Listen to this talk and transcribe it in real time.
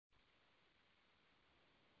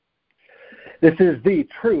This is the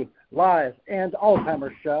Truth, Lies, and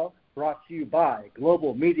Alzheimer's Show, brought to you by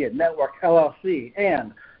Global Media Network, LLC,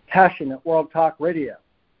 and Passionate World Talk Radio.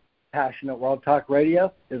 Passionate World Talk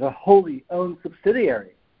Radio is a wholly owned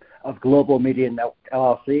subsidiary of Global Media Network,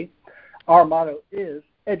 LLC. Our motto is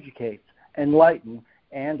educate, enlighten,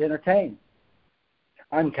 and entertain.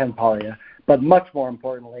 I'm Ken Pollia, but much more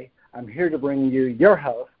importantly, I'm here to bring you your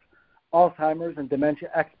host, Alzheimer's and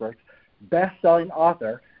dementia expert, best-selling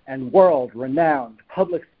author, and world-renowned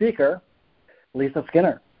public speaker, Lisa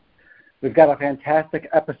Skinner. We've got a fantastic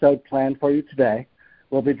episode planned for you today.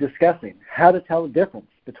 We'll be discussing how to tell the difference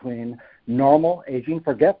between normal aging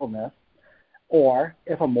forgetfulness or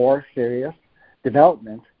if a more serious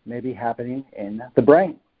development may be happening in the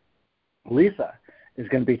brain. Lisa is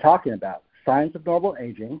going to be talking about signs of normal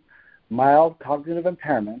aging, mild cognitive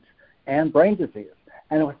impairment, and brain disease.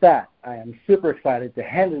 And with that, I am super excited to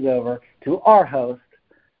hand it over to our host,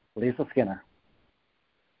 Lisa Skinner.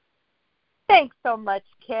 Thanks so much,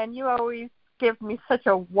 Ken. You always give me such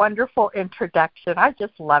a wonderful introduction. I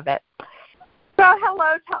just love it. So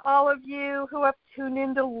hello to all of you who have tuned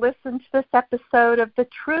in to listen to this episode of the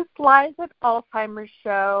Truth, Lies, and Alzheimer's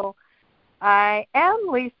Show. I am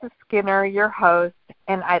Lisa Skinner, your host,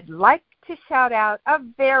 and I'd like to shout out a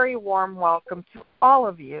very warm welcome to all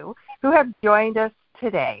of you who have joined us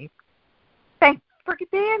today. Thanks for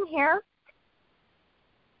being here.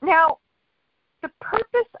 Now, the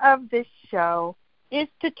purpose of this show is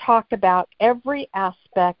to talk about every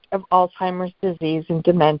aspect of Alzheimer's disease and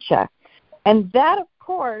dementia. And that, of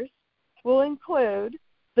course, will include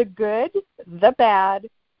the good, the bad,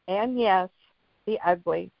 and yes, the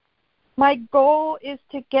ugly. My goal is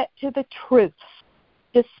to get to the truth,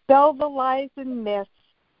 dispel the lies and myths,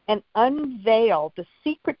 and unveil the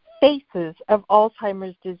secret faces of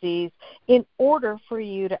Alzheimer's disease in order for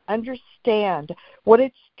you to understand what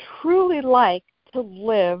it's truly like to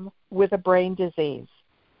live with a brain disease.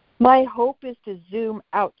 My hope is to zoom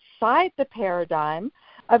outside the paradigm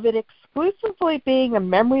of it exclusively being a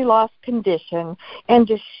memory loss condition and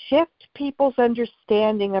to shift people's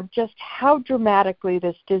understanding of just how dramatically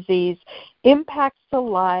this disease impacts the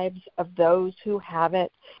lives of those who have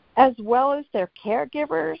it, as well as their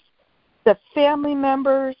caregivers, the family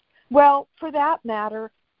members, well, for that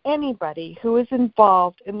matter, anybody who is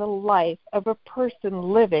involved in the life of a person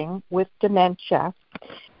living with dementia.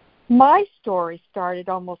 My story started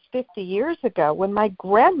almost 50 years ago when my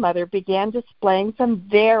grandmother began displaying some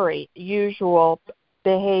very unusual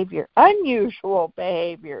behaviors.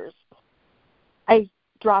 I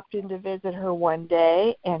dropped in to visit her one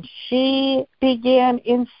day, and she began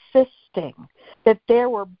insisting that there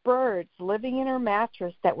were birds living in her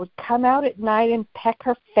mattress that would come out at night and peck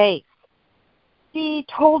her face. She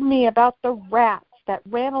told me about the rats that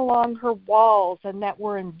ran along her walls and that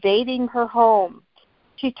were invading her home.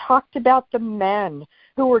 She talked about the men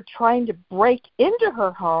who were trying to break into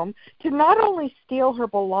her home to not only steal her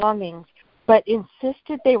belongings, but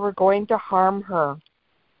insisted they were going to harm her.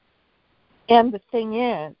 And the thing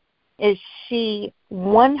is she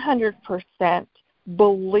 100%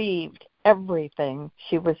 believed everything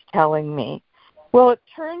she was telling me. Well, it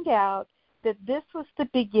turned out that this was the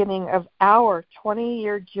beginning of our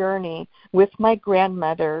 20-year journey with my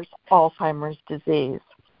grandmother's Alzheimer's disease.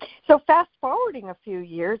 So fast forwarding a few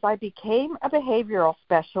years, I became a behavioral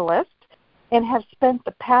specialist and have spent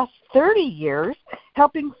the past 30 years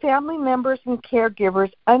helping family members and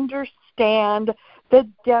caregivers understand the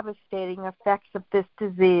devastating effects of this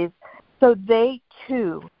disease so they,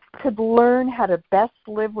 too, could learn how to best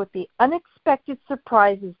live with the unexpected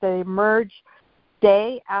surprises that emerge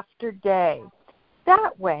day after day.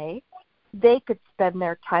 That way, they could spend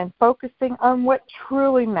their time focusing on what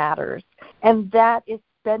truly matters, and that is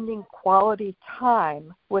spending quality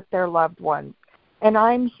time with their loved ones. And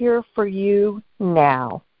I'm here for you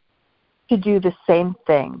now to do the same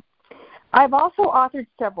thing. I've also authored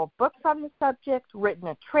several books on the subject, written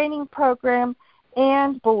a training program,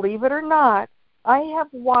 and believe it or not, I have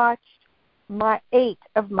watched 8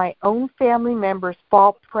 of my own family members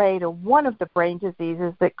fall prey to one of the brain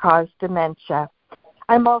diseases that cause dementia.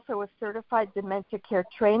 I'm also a certified dementia care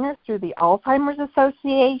trainer through the Alzheimer's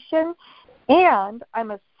Association, and I'm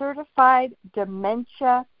a certified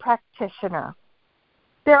dementia practitioner.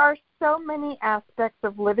 There are so many aspects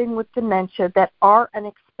of living with dementia that are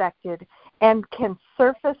unexpected and can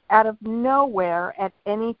surface out of nowhere at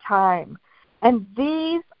any time. And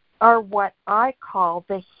these are what I call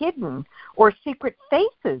the hidden or secret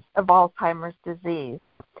faces of Alzheimer's disease.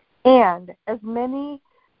 And as many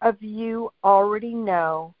of you already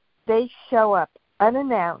know, they show up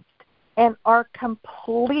unannounced and are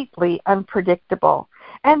completely unpredictable.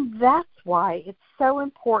 And that's why it's so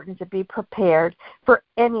important to be prepared for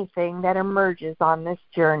anything that emerges on this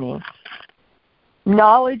journey.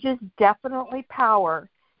 Knowledge is definitely power,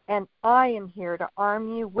 and I am here to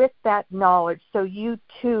arm you with that knowledge so you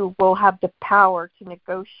too will have the power to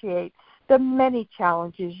negotiate the many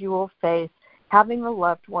challenges you will face having a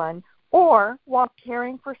loved one or while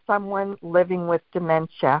caring for someone living with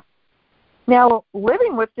dementia. Now,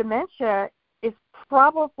 living with dementia is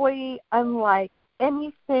probably unlike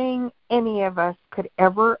anything any of us could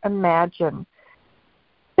ever imagine.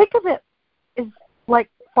 Think of it as like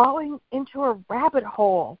falling into a rabbit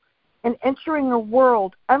hole and entering a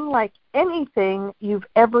world unlike anything you've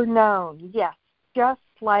ever known. Yes, just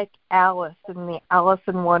like Alice in the Alice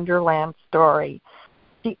in Wonderland story.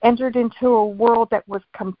 She entered into a world that was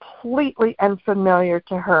completely unfamiliar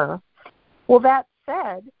to her. Well, that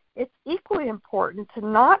said, it's equally important to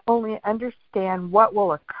not only understand what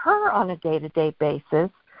will occur on a day-to-day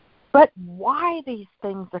basis, but why these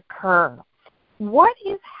things occur. What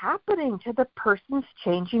is happening to the person's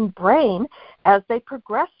changing brain as they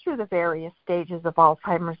progress through the various stages of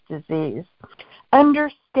Alzheimer's disease?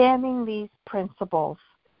 Understanding these principles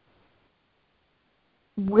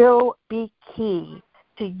will be key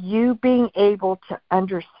to you being able to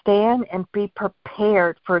understand and be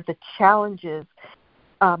prepared for the challenges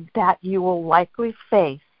that you will likely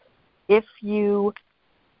face if you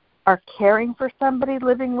are caring for somebody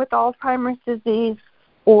living with Alzheimer's disease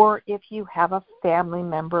or if you have a family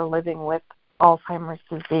member living with Alzheimer's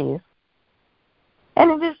disease.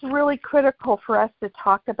 And it is really critical for us to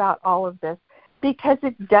talk about all of this because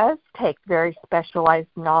it does take very specialized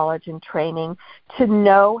knowledge and training to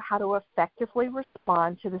know how to effectively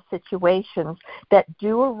respond to the situations that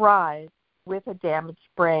do arise with a damaged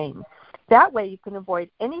brain. That way you can avoid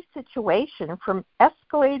any situation from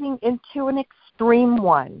escalating into an extreme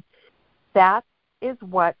one. That is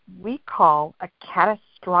what we call a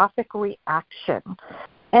catastrophic reaction.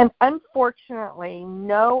 And unfortunately,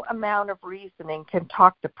 no amount of reasoning can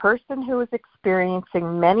talk the person who is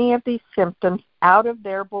experiencing many of these symptoms out of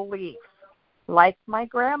their beliefs, like my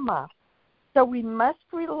grandma. So we must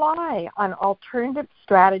rely on alternative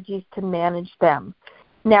strategies to manage them.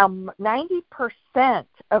 Now, 90%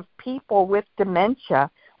 of people with dementia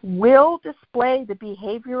will display the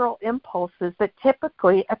behavioral impulses that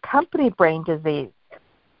typically accompany brain disease.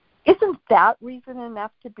 Isn't that reason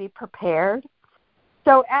enough to be prepared?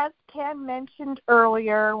 So as Ken mentioned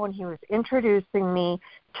earlier when he was introducing me,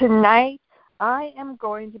 tonight I am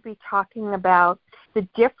going to be talking about the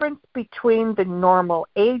difference between the normal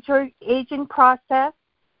aging process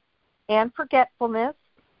and forgetfulness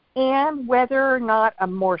and whether or not a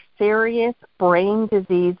more serious brain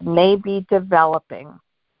disease may be developing.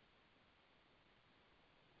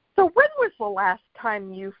 So when was the last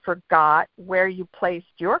time you forgot where you placed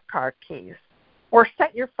your car keys or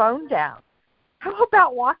set your phone down? How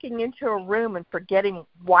about walking into a room and forgetting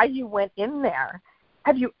why you went in there?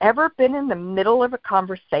 Have you ever been in the middle of a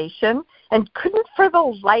conversation and couldn't for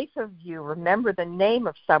the life of you remember the name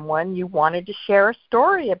of someone you wanted to share a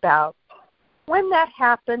story about? When that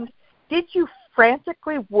happened, did you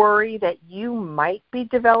frantically worry that you might be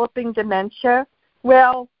developing dementia?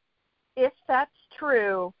 Well, if that's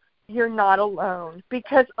true, you're not alone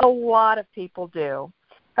because a lot of people do.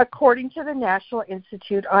 According to the National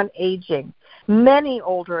Institute on Aging, many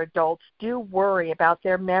older adults do worry about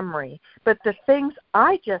their memory, but the things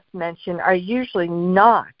I just mentioned are usually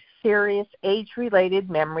not serious age-related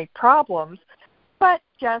memory problems, but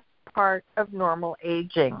just part of normal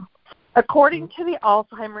aging. According to the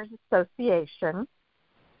Alzheimer's Association,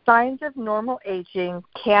 signs of normal aging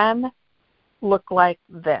can look like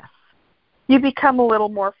this. You become a little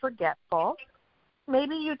more forgetful.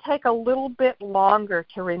 Maybe you take a little bit longer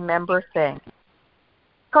to remember things.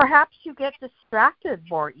 Perhaps you get distracted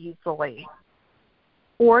more easily,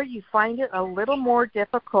 or you find it a little more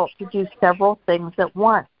difficult to do several things at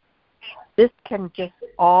once. This can just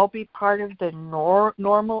all be part of the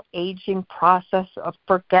normal aging process of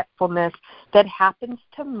forgetfulness that happens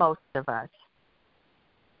to most of us.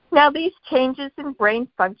 Now, these changes in brain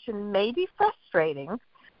function may be frustrating,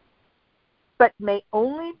 but may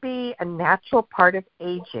only be a natural part of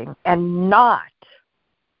aging and not,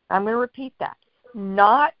 I'm going to repeat that,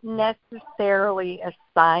 not necessarily a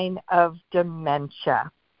sign of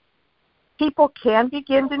dementia. People can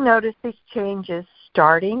begin to notice these changes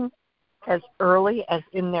starting as early as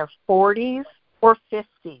in their 40s or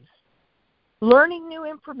 50s. Learning new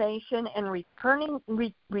information and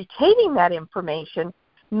retaining that information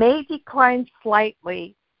may decline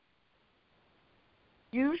slightly,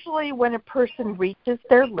 usually when a person reaches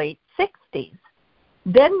their late 60s.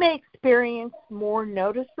 Then they experience more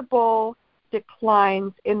noticeable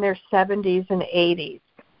declines in their 70s and 80s.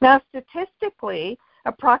 Now, statistically,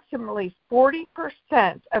 approximately 40%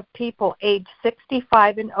 of people age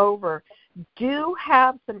 65 and over do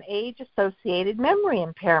have some age-associated memory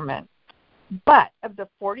impairment. But of the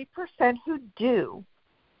 40% who do,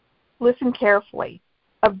 listen carefully,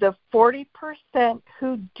 of the 40%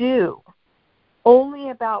 who do, only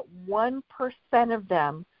about 1% of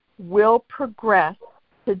them will progress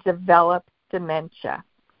to develop dementia.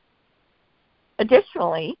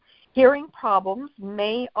 Additionally, hearing problems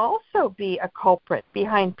may also be a culprit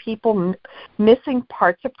behind people missing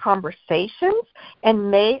parts of conversations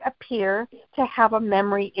and may appear to have a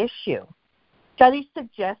memory issue. Studies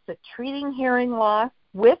suggest that treating hearing loss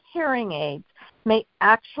with hearing aids may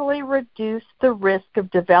actually reduce the risk of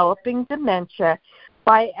developing dementia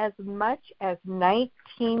by as much as 19%.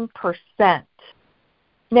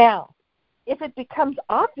 Now, if it becomes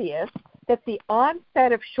obvious that the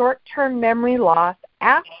onset of short-term memory loss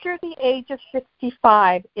after the age of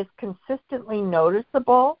 65 is consistently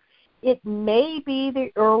noticeable, it may be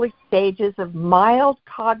the early stages of mild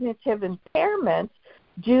cognitive impairment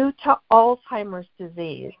due to Alzheimer's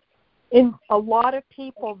disease. In a lot of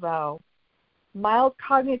people, though, mild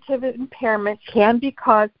cognitive impairment can be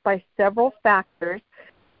caused by several factors,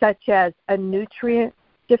 such as a nutrient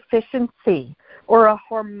deficiency or a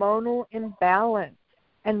hormonal imbalance,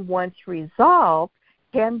 and once resolved,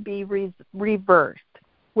 can be reversed,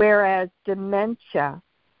 whereas dementia,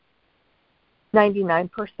 99%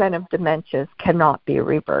 of dementias cannot be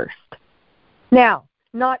reversed. Now,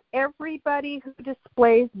 not everybody who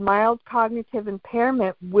displays mild cognitive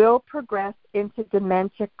impairment will progress into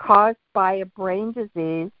dementia caused by a brain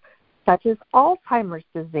disease such as Alzheimer's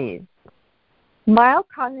disease. Mild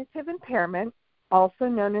cognitive impairment, also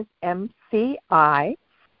known as MCI,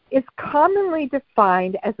 is commonly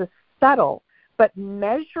defined as a subtle but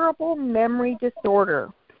measurable memory disorder,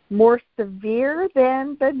 more severe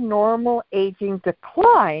than the normal aging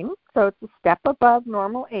decline, so it's a step above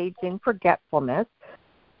normal aging, forgetfulness,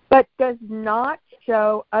 but does not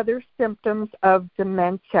show other symptoms of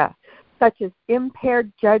dementia, such as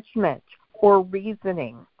impaired judgment or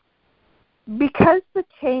reasoning. Because the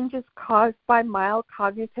changes caused by mild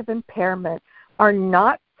cognitive impairment are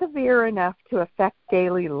not severe enough to affect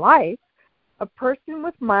daily life, a person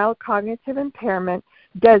with mild cognitive impairment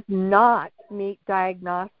does not meet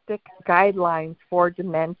diagnostic guidelines for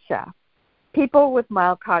dementia. People with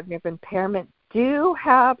mild cognitive impairment do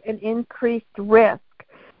have an increased risk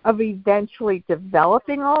of eventually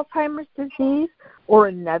developing Alzheimer's disease or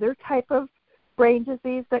another type of brain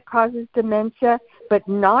disease that causes dementia, but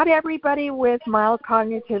not everybody with mild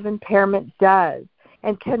cognitive impairment does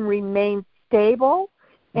and can remain stable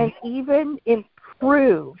and even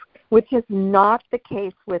improve, which is not the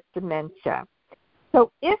case with dementia.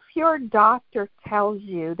 So if your doctor tells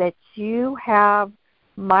you that you have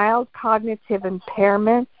mild cognitive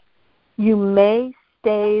impairment, you may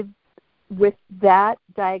stay with that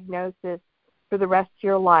diagnosis for the rest of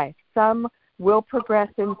your life. Some will progress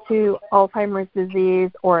into Alzheimer's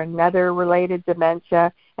disease or another related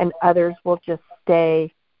dementia, and others will just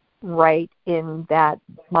stay right in that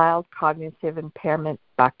mild cognitive impairment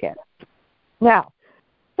bucket. Now,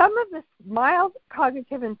 some of the mild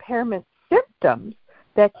cognitive impairment symptoms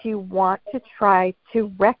that you want to try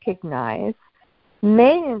to recognize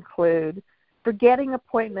may include forgetting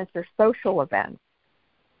appointments or social events,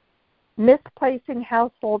 misplacing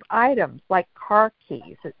household items like car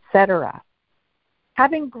keys, etc.,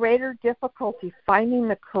 having greater difficulty finding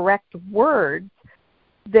the correct words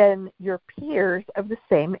than your peers of the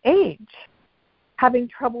same age, having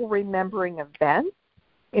trouble remembering events,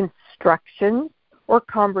 instructions, or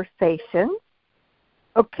conversations,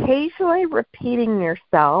 occasionally repeating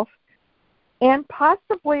yourself, and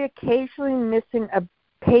possibly occasionally missing a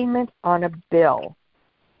payment on a bill.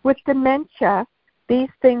 With dementia, these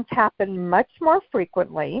things happen much more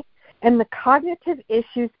frequently, and the cognitive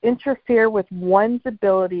issues interfere with one's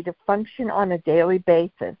ability to function on a daily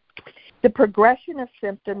basis. The progression of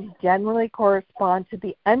symptoms generally correspond to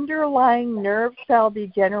the underlying nerve cell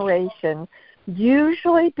degeneration,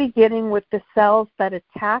 usually beginning with the cells that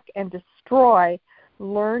attack and destroy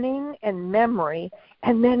learning and memory,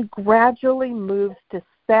 and then gradually moves to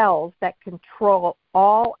cells that control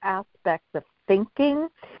all aspects of thinking,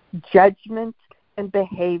 judgment, and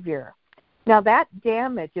behavior. Now, that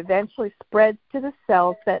damage eventually spreads to the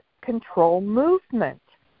cells that control movement.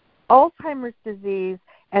 Alzheimer's disease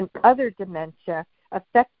and other dementia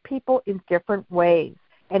affect people in different ways,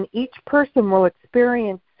 and each person will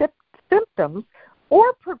experience symptoms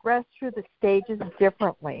or progress through the stages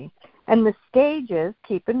differently. And the stages,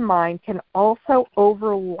 keep in mind, can also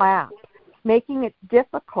overlap, making it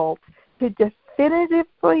difficult to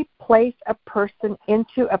definitively place a person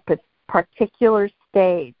into a particular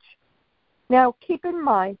stage. Now, keep in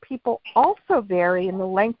mind, people also vary in the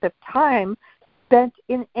length of time spent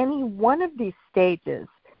in any one of these stages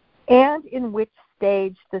and in which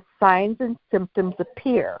stage the signs and symptoms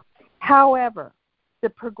appear. However, the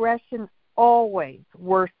progression always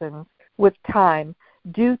worsens with time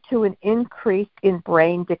due to an increase in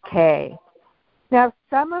brain decay. Now,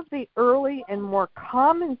 some of the early and more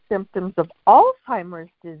common symptoms of Alzheimer's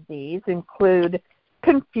disease include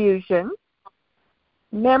confusion,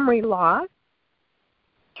 memory loss,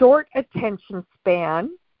 short attention span,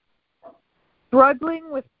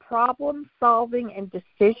 struggling with problem-solving and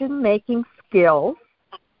decision-making skills,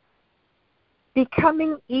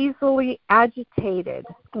 becoming easily agitated,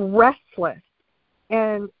 restless,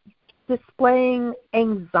 and displaying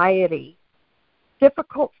anxiety,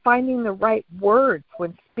 difficult finding the right words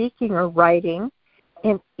when speaking or writing,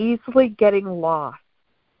 and easily getting lost.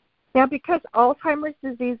 Now, because Alzheimer's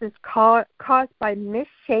disease is caused by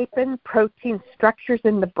misshapen protein structures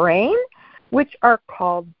in the brain, which are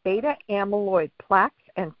called beta amyloid plaques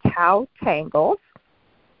and tau tangles,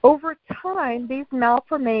 over time, these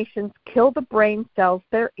malformations kill the brain cells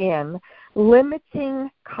they're in, limiting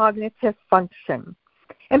cognitive function.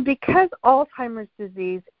 And because Alzheimer's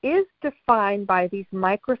disease is defined by these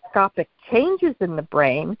microscopic changes in the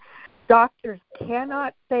brain, doctors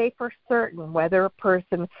cannot say for certain whether a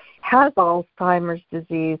person has Alzheimer's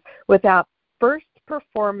disease without first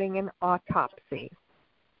performing an autopsy.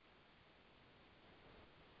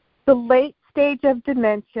 The late stage of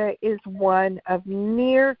dementia is one of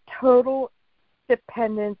near total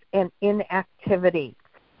dependence and inactivity.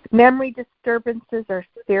 Memory disturbances are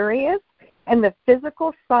serious, and the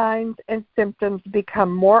physical signs and symptoms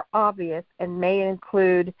become more obvious and may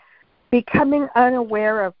include becoming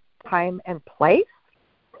unaware of time and place,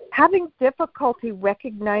 having difficulty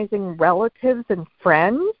recognizing relatives and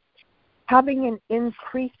friends, having an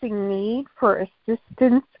increasing need for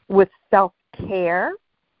assistance with self-care,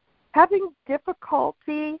 having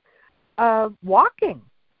difficulty walking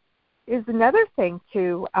is another thing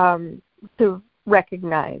to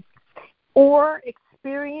recognize, or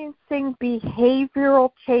experiencing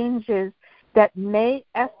behavioral changes that may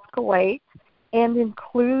escalate and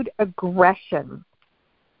include aggression.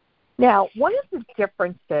 Now, one of the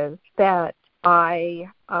differences that I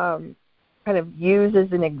kind of use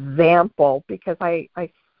as an example, because I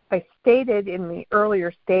stated in the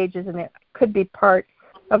earlier stages, and it could be part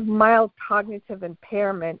of mild cognitive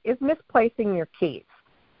impairment, is misplacing your keys.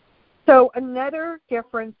 So another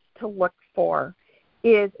difference to look for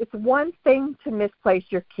is it's one thing to misplace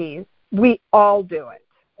your keys. We all do it,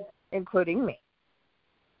 including me.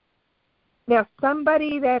 Now,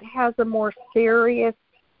 somebody that has a more serious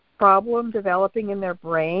problem developing in their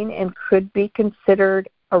brain and could be considered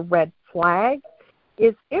a red flag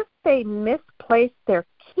is if they misplace their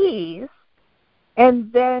keys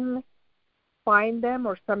and then find them,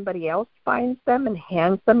 or somebody else finds them and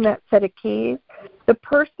hands them that set of keys. The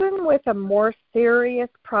person with a more serious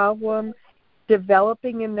problem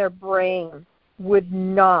developing in their brain would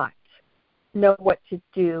not know what to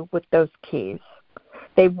do with those keys.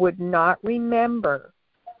 They would not remember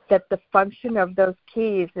that the function of those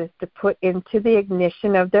keys is to put into the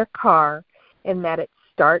ignition of their car, and that it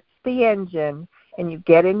starts the engine and you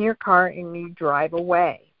get in your car and you drive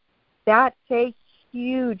away. That's a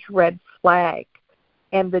huge red flag,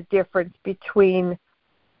 and the difference between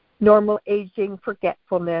normal aging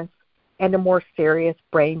forgetfulness and a more serious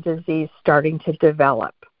brain disease starting to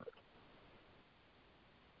develop.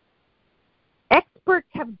 Experts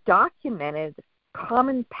have documented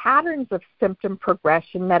common patterns of symptom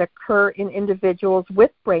progression that occur in individuals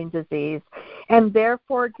with brain disease, and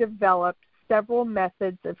therefore developed several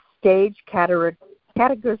methods of stage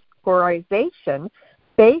categorization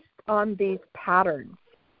based on these patterns.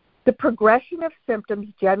 The progression of symptoms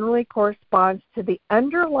generally corresponds to the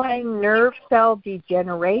underlying nerve cell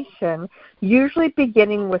degeneration, usually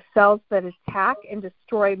beginning with cells that attack and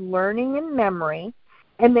destroy learning and memory,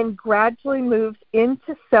 and then gradually moves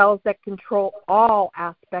into cells that control all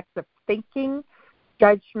aspects of thinking,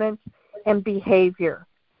 judgment, and behavior.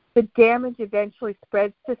 The damage eventually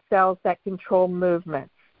spreads to cells that control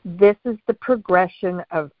movement. This is the progression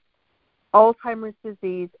of Alzheimer's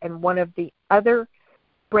disease and one of the other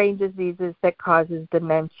brain diseases that causes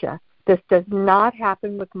dementia. This does not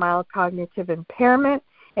happen with mild cognitive impairment,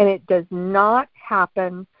 and it does not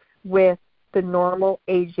happen with the normal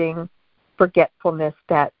aging forgetfulness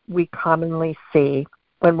that we commonly see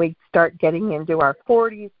when we start getting into our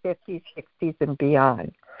 40s, 50s, 60s, and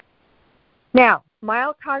beyond. Now,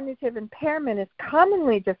 mild cognitive impairment is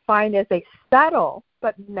commonly defined as a subtle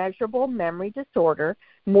but measurable memory disorder,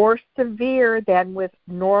 more severe than with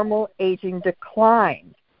normal aging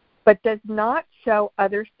decline, but does not show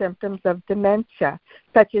other symptoms of dementia,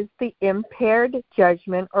 such as the impaired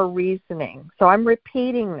judgment or reasoning. So I'm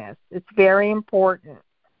repeating this. It's very important.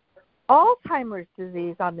 Alzheimer's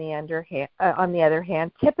disease, on the other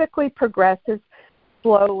hand, typically progresses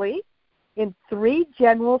slowly in 3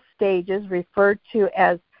 general stages referred to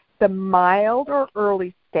as the mild or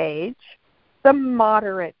early stage, the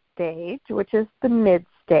moderate stage, which is the mid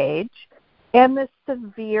stage, and the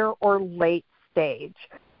severe or late stage.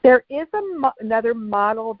 There is another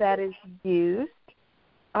model that is used.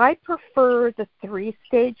 I prefer the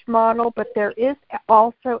 3-stage model, but there is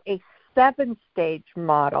also a 7-stage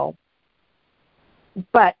model.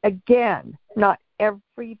 But again, not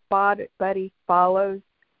everybody follows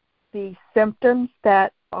the symptoms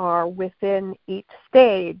that are within each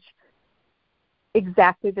stage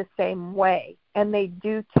exactly the same way, and they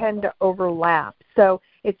do tend to overlap. So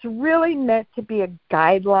it's really meant to be a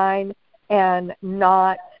guideline and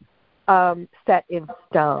not set in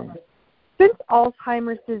stone. Since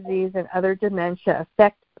Alzheimer's disease and other dementia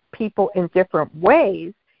affect people in different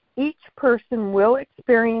ways, each person will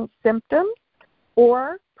experience symptoms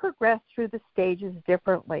or progress through the stages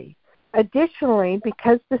differently. Additionally,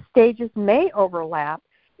 because the stages may overlap,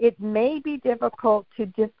 it may be difficult to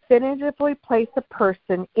definitively place a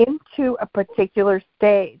person into a particular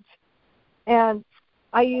stage. And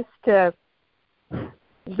I used to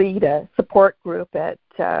lead a support group at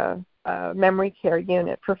a memory care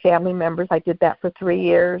unit for family members. I did that for 3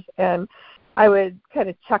 years, and I would kind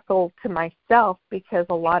of chuckle to myself because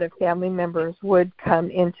a lot of family members would come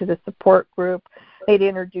into the support group. They'd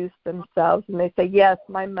introduce themselves, and they'd say, yes,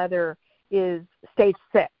 my mother is stage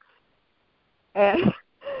 6. And,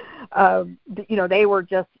 they were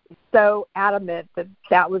just so adamant that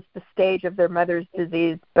that was the stage of their mother's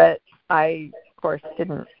disease, but I, of course,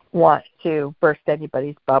 didn't want to burst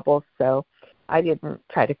anybody's bubble, so I didn't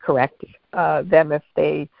try to correct them if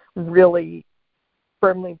they really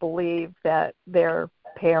firmly believed that their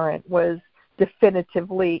parent was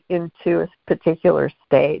definitively into a particular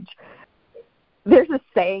stage. There's a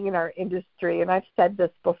saying in our industry, and I've said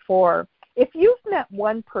this before, if you've met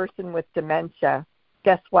one person with dementia,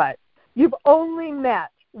 guess what? You've only met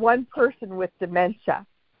one person with dementia,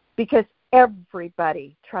 because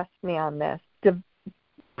everybody, trust me on this,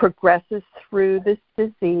 progresses through this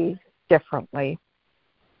disease differently.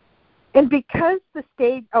 And because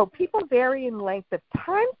people vary in length of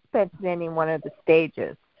time spent in any one of the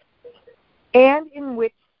stages and in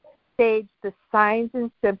which stage the signs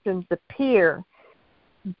and symptoms appear,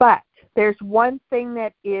 but there's one thing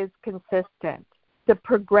that is consistent. The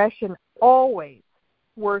progression always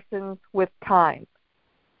worsens with time.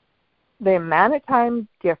 The amount of time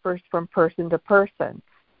differs from person to person,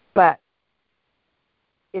 but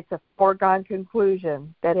it's a foregone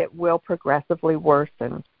conclusion that it will progressively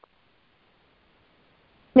worsen.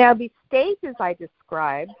 Now, the stages I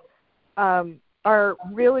described are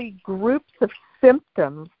really groups of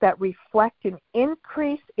symptoms that reflect an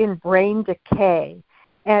increase in brain decay.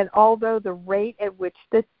 And although the rate at which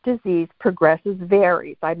the disease progresses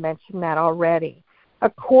varies, I mentioned that already.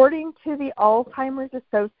 According to the Alzheimer's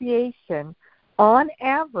Association, on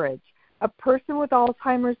average, a person with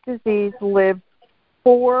Alzheimer's disease lives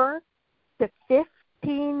 4 to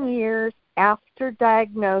 15 years after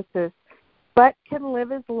diagnosis, but can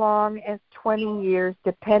live as long as 20 years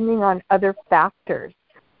depending on other factors.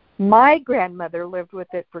 My grandmother lived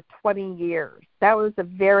with it for 20 years. That was a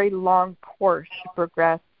very long course to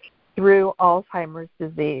progress through Alzheimer's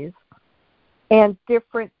disease. And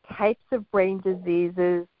different types of brain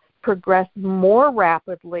diseases progress more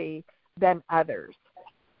rapidly than others.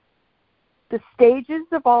 The stages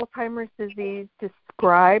of Alzheimer's disease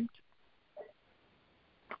described,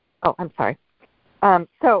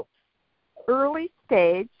 so early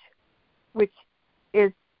stage, which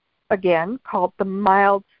is, again, called the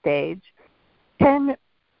mild stage, can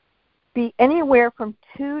be anywhere from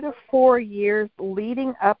 2 to 4 years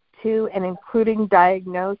leading up to and including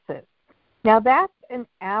diagnosis. Now, that's an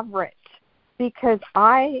average because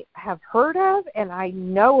I have heard of and I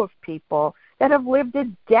know of people that have lived a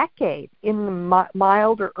decade in the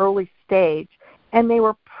mild or early stage, and they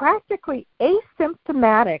were practically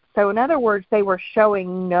asymptomatic. So in other words, they were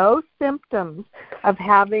showing no symptoms of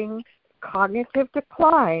having cognitive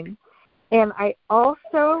decline. And I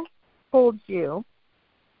also told you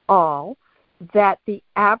all that the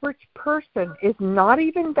average person is not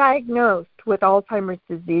even diagnosed with Alzheimer's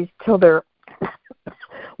disease till they're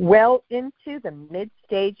well into the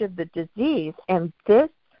mid-stage of the disease. And this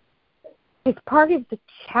is part of the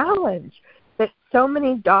challenge that so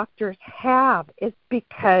many doctors have, is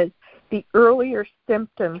because the earlier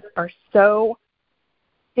symptoms are so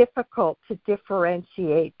difficult to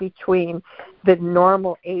differentiate between the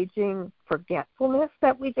normal aging forgetfulness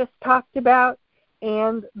that we just talked about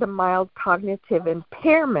and the mild cognitive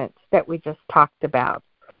impairment that we just talked about.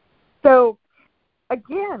 So,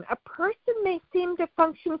 again, a person may seem to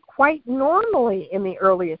function quite normally in the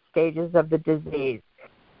earliest stages of the disease.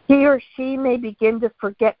 He or she may begin to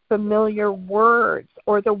forget familiar words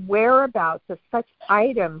or the whereabouts of such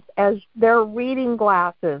items as their reading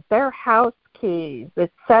glasses, their house keys,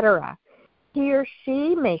 etc. He or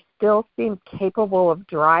she may still seem capable of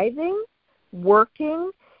driving,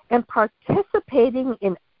 working, and participating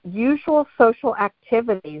in usual social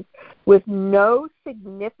activities with no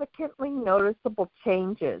significantly noticeable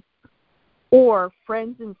changes. Or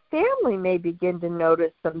friends and family may begin to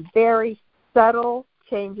notice some very subtle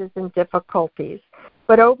changes and difficulties.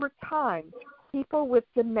 But over time, people with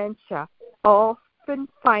dementia often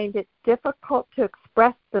find it difficult to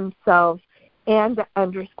express themselves and to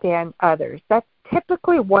understand others. That's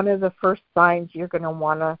typically one of the first signs you're going to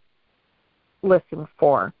want to listen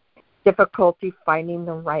for. Difficulty finding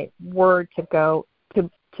the right word to go to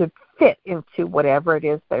fit into whatever it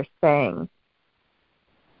is they're saying.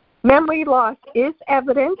 Memory loss is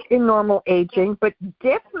evident in normal aging, but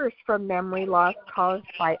differs from memory loss caused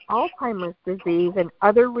by Alzheimer's disease and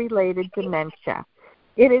other related dementia.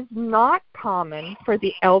 It is not common for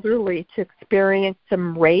the elderly to experience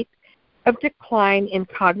some rate of decline in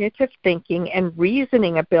cognitive thinking and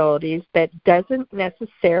reasoning abilities that doesn't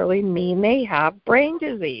necessarily mean they have brain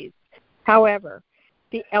disease. However,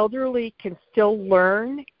 the elderly can still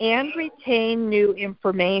learn and retain new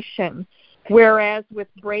information, whereas with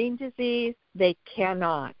brain disease, they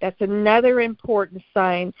cannot. That's another important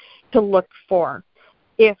sign to look for.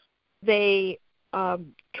 If they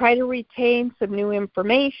try to retain some new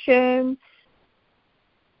information,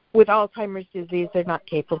 with Alzheimer's disease, they're not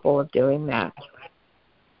capable of doing that.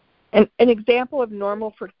 An example of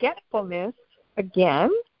normal forgetfulness,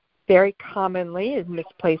 again, very commonly is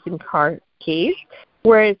misplacing car keys,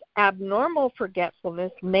 whereas abnormal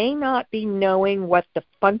forgetfulness may not be knowing what the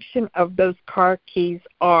function of those car keys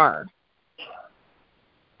are.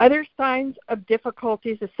 Other signs of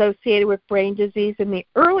difficulties associated with brain disease in the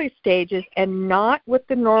early stages and not with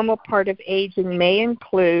the normal part of aging may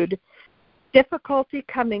include difficulty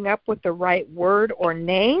coming up with the right word or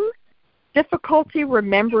name, difficulty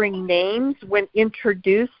remembering names when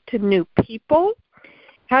introduced to new people,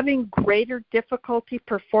 having greater difficulty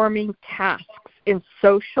performing tasks in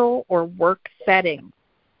social or work settings,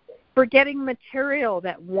 forgetting material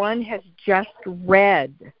that one has just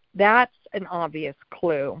read. That's an obvious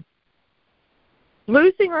clue.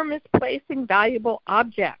 Losing or misplacing valuable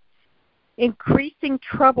objects, increasing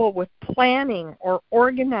trouble with planning or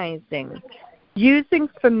organizing, using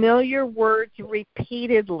familiar words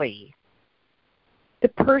repeatedly. The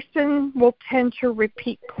person will tend to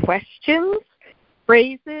repeat questions,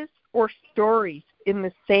 phrases, or stories in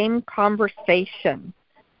the same conversation,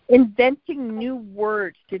 inventing new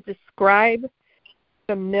words to describe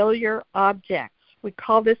familiar objects. We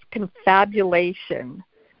call this confabulation.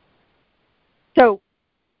 So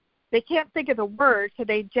they can't think of the word, so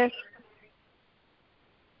they just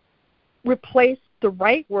replace the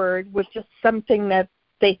right word with just something that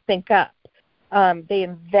they think up. They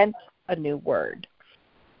invent a new word.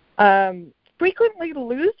 Frequently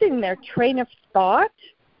losing their train of thought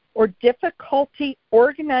or difficulty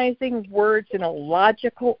organizing words in a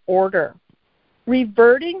logical order.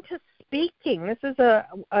 Reverting to speaking. This is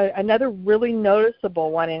another really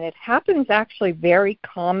noticeable one, and it happens actually very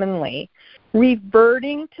commonly.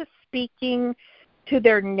 Reverting to speaking to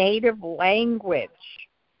their native language.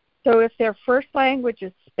 So if their first language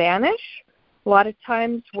is Spanish, a lot of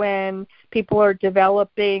times when people are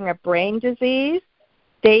developing a brain disease,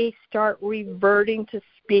 they start reverting to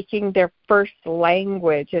speaking their first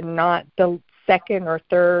language and not the second or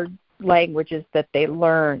third languages that they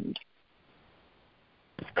learned.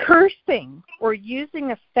 Cursing or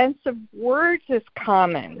using offensive words is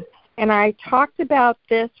common. And I talked about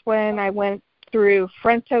this when I went through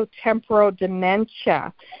frontotemporal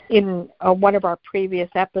dementia in one of our previous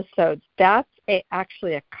episodes. That's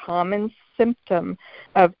actually a common symptom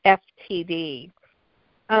of FTD.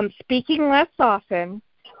 Speaking less often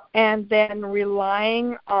and then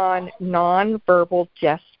relying on nonverbal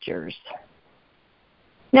gestures.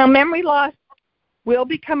 Now, memory loss will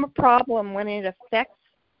become a problem when it affects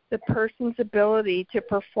the person's ability to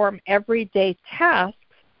perform everyday tasks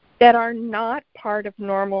that are not part of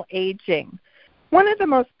normal aging. One of the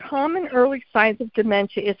most common early signs of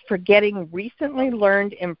dementia is forgetting recently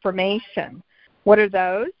learned information. What are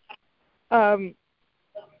those?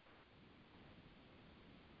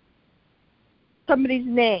 Somebody's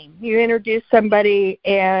name. You introduce somebody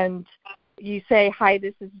and you say, "Hi,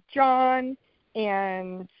 this is John,"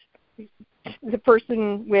 and the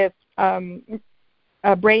person with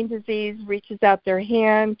a brain disease reaches out their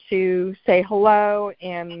hand to say hello,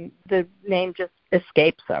 and the name just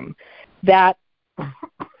escapes them. That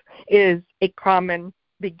is a common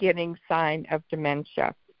beginning sign of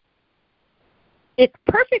dementia. It's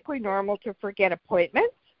perfectly normal to forget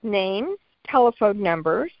appointments, names, telephone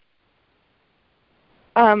numbers,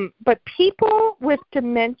 but people with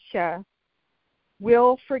dementia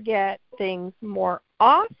will forget things more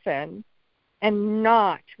often and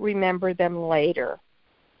not remember them later.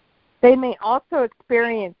 They may also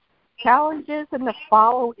experience challenges in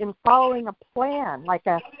following a plan, like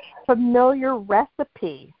a familiar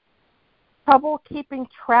recipe, trouble keeping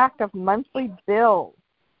track of monthly bills,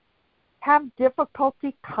 have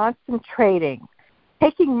difficulty concentrating,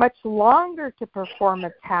 taking much longer to perform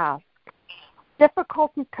a task,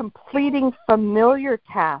 difficulty completing familiar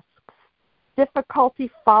tasks, difficulty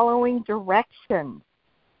following directions,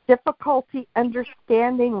 difficulty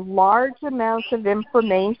understanding large amounts of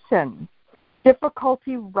information,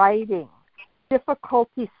 difficulty writing,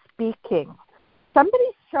 difficulty speaking.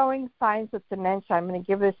 Somebody's showing signs of dementia. I'm going to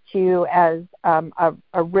give this to you as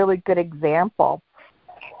a really good example.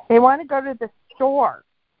 They want to go to the store,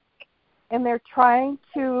 and they're trying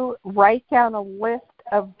to write down a list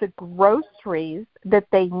of the groceries that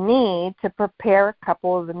they need to prepare a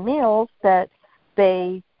couple of the meals that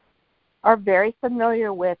they are very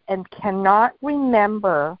familiar with and cannot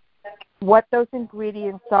remember what those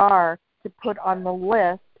ingredients are to put on the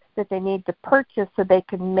list that they need to purchase so they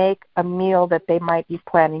can make a meal that they might be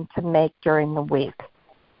planning to make during the week.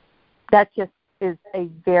 That just is a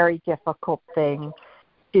very difficult thing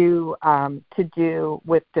to do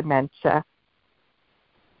with dementia.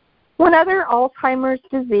 When Alzheimer's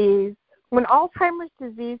disease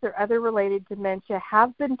or other related dementia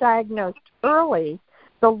have been diagnosed early,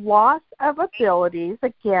 the loss of abilities,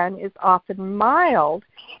 again, is often mild,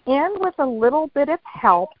 and with a little bit of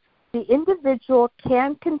help, the individual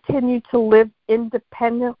can continue to live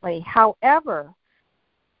independently. However,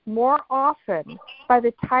 more often, by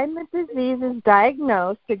the time the disease is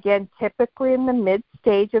diagnosed, again, typically in the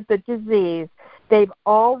mid-stage of the disease, they've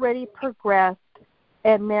already progressed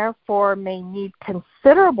and therefore may need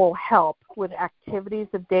considerable help with activities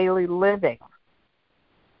of daily living.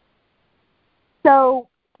 So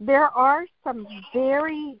there are some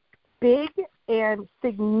very big and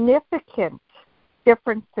significant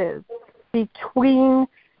differences between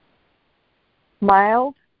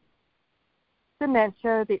mild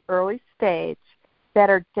dementia, the early stage, that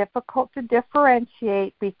are difficult to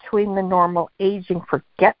differentiate between the normal aging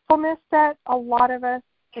forgetfulness that a lot of us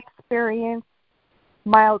experience,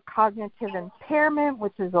 mild cognitive impairment,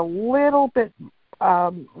 which is a little bit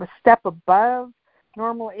a step above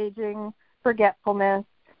normal aging forgetfulness,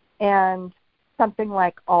 and something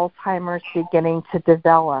like Alzheimer's beginning to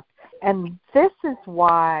develop. And this is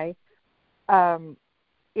why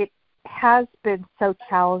it has been so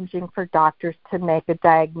challenging for doctors to make a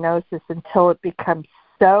diagnosis until it becomes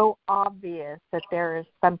so obvious that there is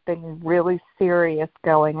something really serious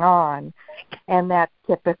going on. And that's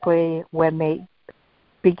typically when they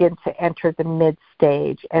begin to enter the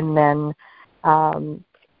mid-stage, and then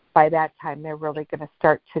by that time they're really going to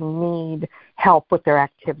start to need help with their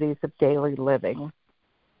activities of daily living.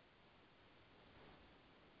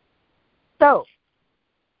 So,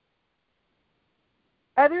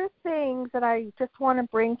 other things that I just want to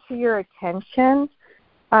bring to your attention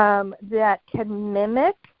that can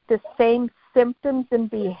mimic the same symptoms and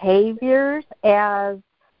behaviors as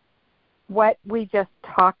what we just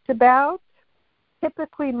talked about,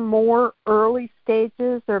 typically more early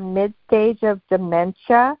stages or mid-stage of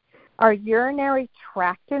dementia, are urinary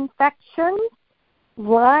tract infections,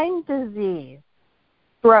 Lyme disease,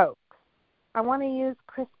 stroke. I want to use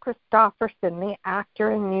Chris Christopherson, the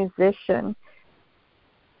actor and musician.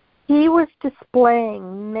 He was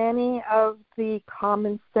displaying many of the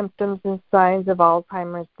common symptoms and signs of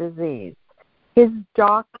Alzheimer's disease. His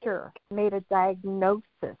doctor made a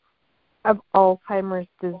diagnosis of Alzheimer's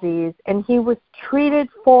disease, and he was treated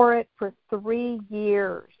for it for 3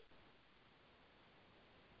 years.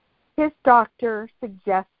 His doctor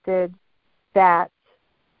suggested that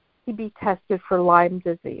he be tested for Lyme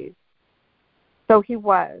disease. So he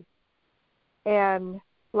was. And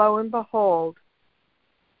lo and behold,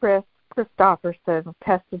 Chris Christopherson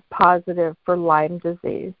tested positive for Lyme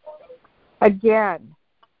disease. Again,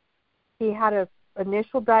 he had an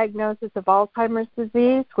initial diagnosis of Alzheimer's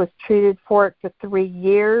disease, was treated for it for 3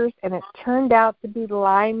 years, and it turned out to be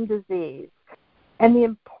Lyme disease. And the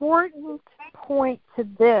important point to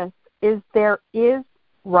this is there is,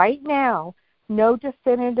 right now, no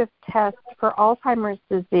definitive test for Alzheimer's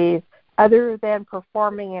disease other than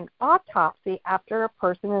performing an autopsy after a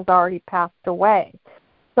person has already passed away.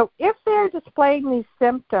 So if they're displaying these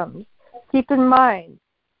symptoms, keep in mind,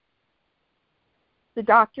 the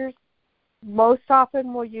doctors most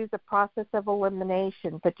often will use a process of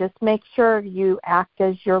elimination, but just make sure you act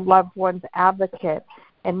as your loved one's advocate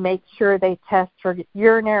and make sure they test for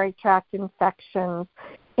urinary tract infections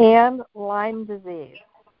and Lyme disease.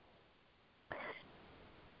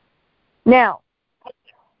 Now,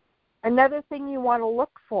 another thing you want to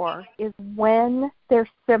look for is when their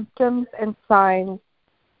symptoms and signs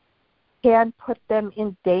can put them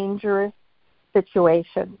in dangerous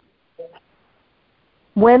situations.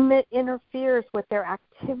 When it interferes with their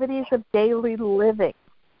activities of daily living,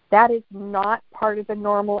 that is not part of the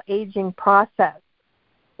normal aging process.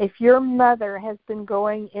 If your mother has been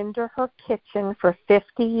going into her kitchen for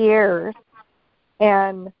 50 years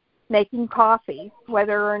and making coffee,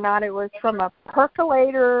 whether or not it was from a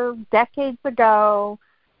percolator decades ago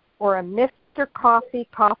or a Mr. Coffee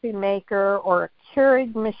maker or a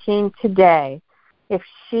Keurig machine today, if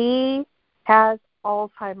she has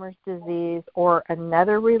Alzheimer's disease or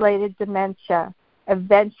another related dementia,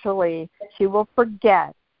 eventually she will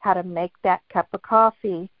forget how to make that cup of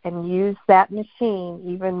coffee and use that machine,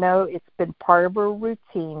 even though it's been part of her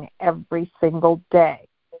routine every single day.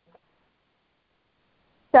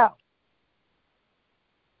 So,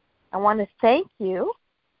 I want to thank you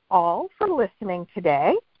all for listening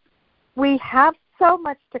today. We have so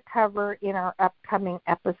much to cover in our upcoming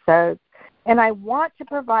episodes, and I want to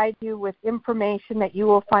provide you with information that you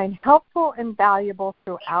will find helpful and valuable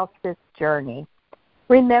throughout this journey.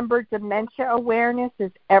 Remember, dementia awareness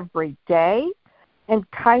is every day, and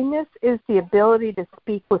kindness is the ability to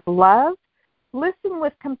speak with love, listen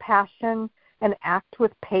with compassion, and act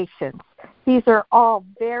with patience. These are all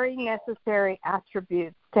very necessary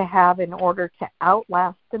attributes to have in order to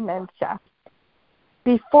outlast dementia.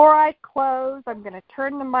 Before I close, I'm going to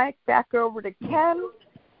turn the mic back over to Ken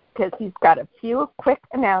because he's got a few quick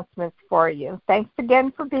announcements for you. Thanks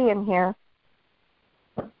again for being here.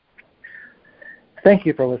 Thank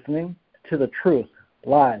you for listening to the Truth,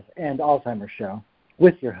 Lies, and Alzheimer's Show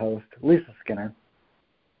with your host, Lisa Skinner.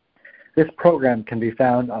 This program can be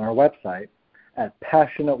found on our website at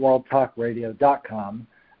PassionateWorldTalkRadio.com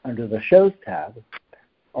under the Shows tab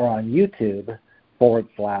or on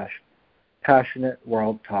YouTube/Passionate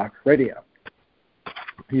World Talk Radio.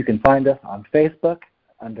 You can find us on Facebook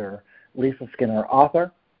under Lisa Skinner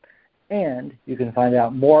Author, and you can find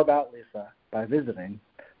out more about Lisa by visiting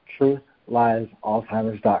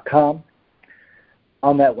TruthLiesAlzheimer's.com.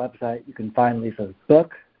 On that website, you can find Lisa's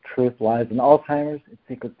book, Truth, Lies, and Alzheimer's, Its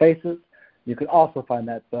Secret Faces. You can also find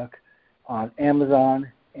that book on Amazon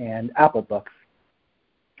and Apple Books,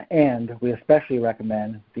 and we especially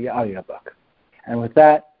recommend the audiobook. And with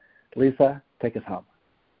that, Lisa, take us home.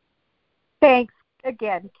 Thanks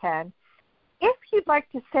again, Ken. If you'd like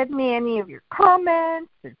to send me any of your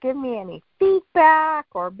comments or give me any feedback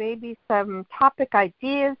or maybe some topic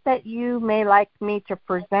ideas that you may like me to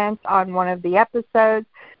present on one of the episodes,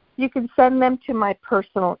 you can send them to my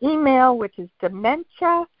personal email, which is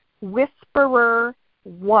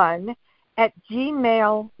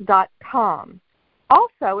dementiawhisperer1@gmail.com.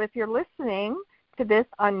 Also, if you're listening to this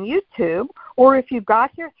on YouTube, or if you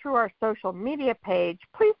got here through our social media page,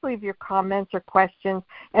 please leave your comments or questions,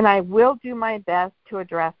 and I will do my best to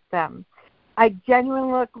address them. I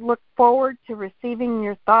genuinely look forward to receiving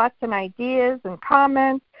your thoughts and ideas and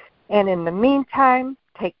comments, and in the meantime,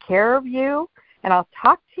 take care of you, and I'll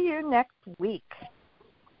talk to you next week.